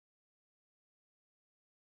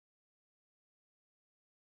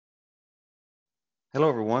Hello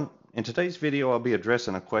everyone. In today's video, I'll be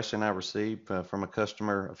addressing a question I received from a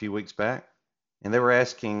customer a few weeks back. And they were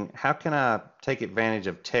asking, how can I take advantage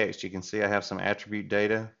of text? You can see I have some attribute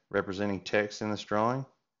data representing text in this drawing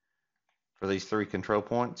for these three control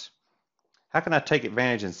points. How can I take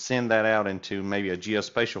advantage and send that out into maybe a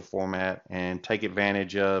geospatial format and take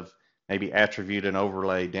advantage of maybe attribute and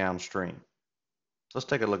overlay downstream? Let's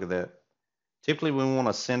take a look at that. Typically, we want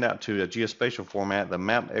to send out to a geospatial format. The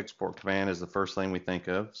map export command is the first thing we think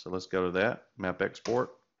of. So let's go to that, map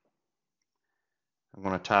export. I'm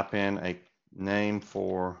going to type in a name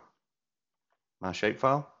for my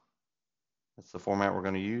shapefile. That's the format we're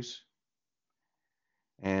going to use.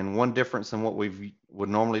 And one difference than what we would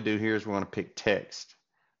normally do here is we're going to pick text.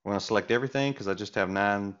 We're going to select everything because I just have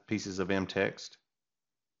 9 pieces of M text.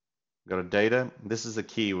 Go to data. This is the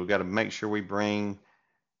key. We've got to make sure we bring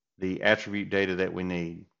the attribute data that we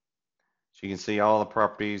need. So you can see all the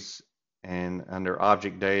properties, and under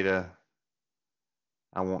object data,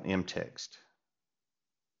 I want M text.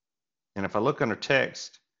 And if I look under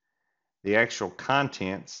text, the actual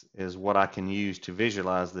contents is what I can use to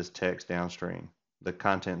visualize this text downstream, the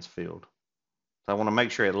contents field. So I want to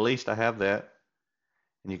make sure at least I have that.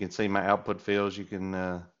 And you can see my output fields. You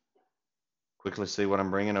can quickly see what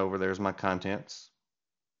I'm bringing over. There's my contents.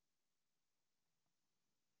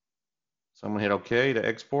 So I'm going to hit OK to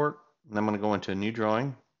export, and I'm going to go into a new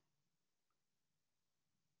drawing.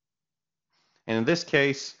 And in this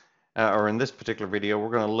case, or in this particular video, we're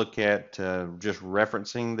going to look at just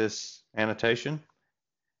referencing this annotation.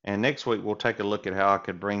 And next week, we'll take a look at how I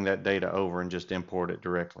could bring that data over and just import it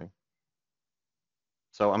directly.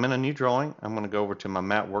 So I'm in a new drawing. I'm going to go over to my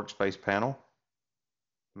map workspace panel,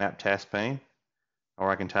 map task pane, or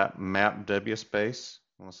I can type map W space.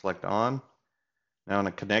 I'm going to select on. Now I'm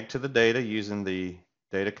going to connect to the data using the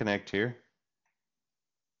data connect here.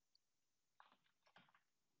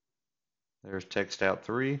 There's text out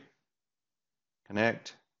 3,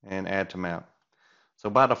 connect, and add to map.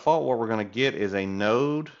 So by default, what we're going to get is a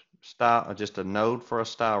node style, just a node for a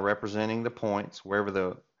style representing the points wherever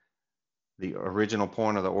the original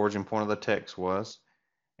point or the origin point of the text was.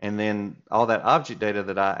 And then all that object data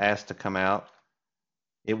that I asked to come out,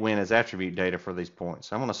 it went as attribute data for these points.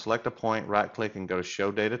 So I'm going to select a point, right click, and go to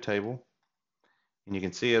show data table. And you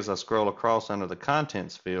can see as I scroll across under the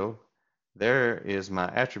contents field, there is my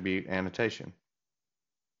attribute annotation.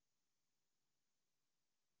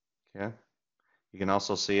 Okay. You can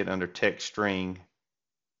also see it under text string.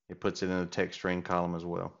 It puts it in the text string column as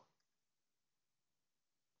well.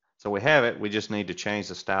 So we have it. We just need to change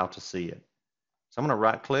the style to see it. So I'm going to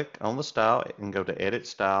right click on the style and go to edit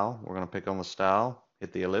style. We're going to pick on the style,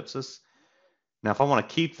 hit the ellipsis. Now if I want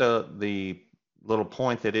to keep the little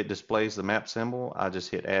point that it displays the map symbol, I just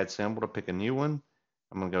hit add symbol to pick a new one.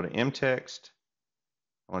 I'm going to go to M text.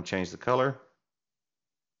 I want to change the color.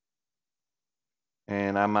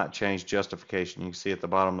 And I might change justification. You can see at the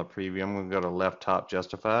bottom of the preview, I'm going to go to left top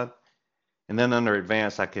justified. And then under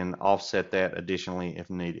advanced, I can offset that additionally if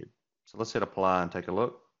needed. So let's hit apply and take a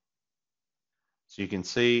look. So you can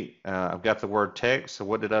see I've got the word text. So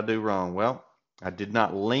what did I do wrong? Well, I did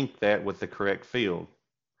not link that with the correct field.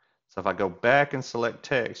 So if I go back and select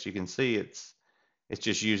text, you can see it's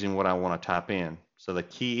just using what I want to type in. So the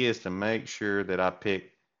key is to make sure that I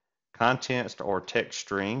pick contents or text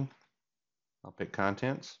string. I'll pick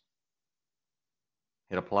contents,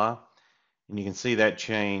 hit apply, and you can see that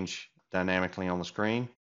change dynamically on the screen.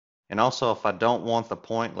 And also if I don't want the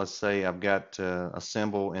point, let's say I've got a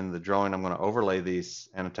symbol in the drawing I'm going to overlay this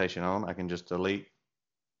annotation on, I can just delete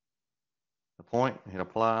the point, hit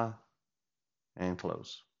apply, and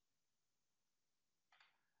close.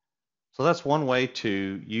 So that's one way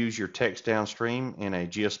to use your text downstream in a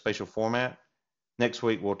geospatial format. Next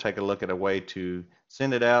week we'll take a look at a way to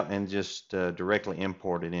send it out and just directly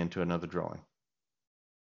import it into another drawing.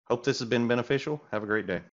 Hope this has been beneficial. Have a great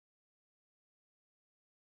day.